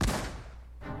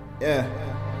Yeah.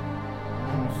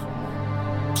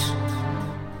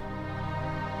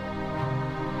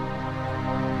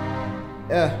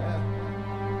 Yeah.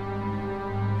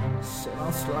 Shit,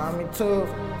 I'm slimy too.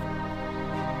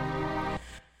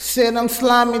 Shit, I'm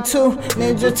slimy too.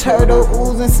 Ninja Turtle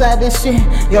ooze inside this shit.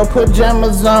 Your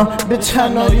pajamas on. Bitch, I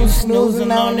know you snoozing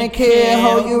on the kid.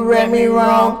 Ho, you read me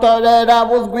wrong. Thought that I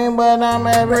was green, but I'm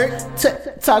a brick.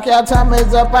 Talk, y'all time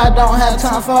is up. I don't have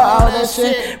time for all that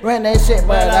shit. Run that shit,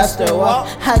 but I still walk.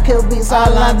 I kill beats,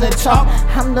 all lines and chalk.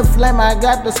 I'm the flame, I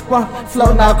got the spark.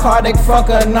 Flow narcotic, fuck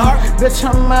a narc. Bitch,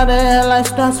 I'm out of here like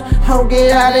stars. Ho,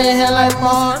 get out of here like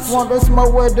Mars. Want to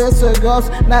smoke with this a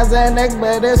ghost. Not Xanax,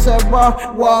 but it's a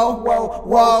bar. Whoa, whoa,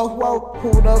 whoa, whoa.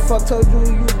 Who the fuck told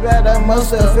you you better?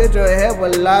 Must have fit your head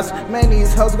with loss. Man,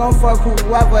 these hoes gon' fuck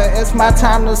whoever. It's my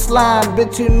time to slime.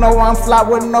 Bitch, you know I'm fly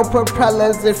with no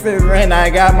propellers. If it rain, I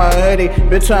got my hoodie.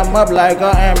 Bitch, I'm up like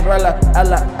an umbrella.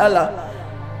 Ella.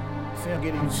 Feel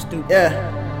getting stupid.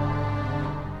 Yeah.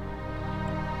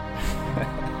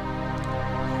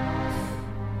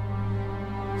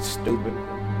 Stupid.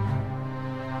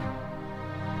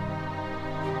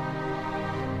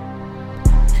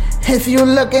 If you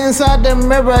look inside the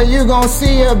mirror, you gon'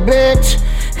 see a bitch.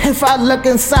 If I look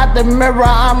inside the mirror,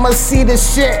 I'ma see the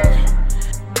shit.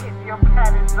 If your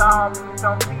pad is on,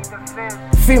 don't be the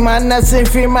fifth. Feed my nuts and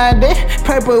feed my dick.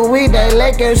 Purple weed, that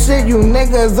Laker shit. You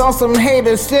niggas on some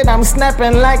hater shit. I'm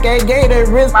snapping like a gator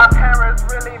wrist. My parents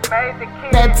really made the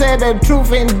kid That tell the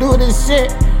truth and do this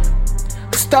shit.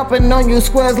 Stopping on you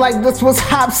squares like this was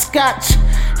hopscotch.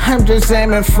 I'm just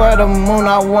aiming for the moon,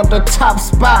 I want the top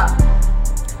spot.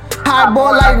 High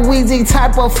boy like Weezy,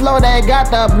 type of flow that got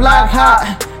the block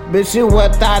hot. Bitch, you a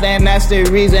thought and that's the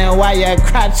reason why your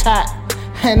crotch hot.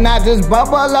 And I just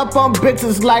bubble up on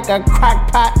bitches like a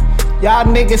crock pot. Y'all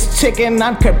niggas chicken,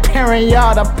 I'm comparing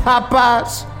y'all to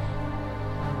Popeyes.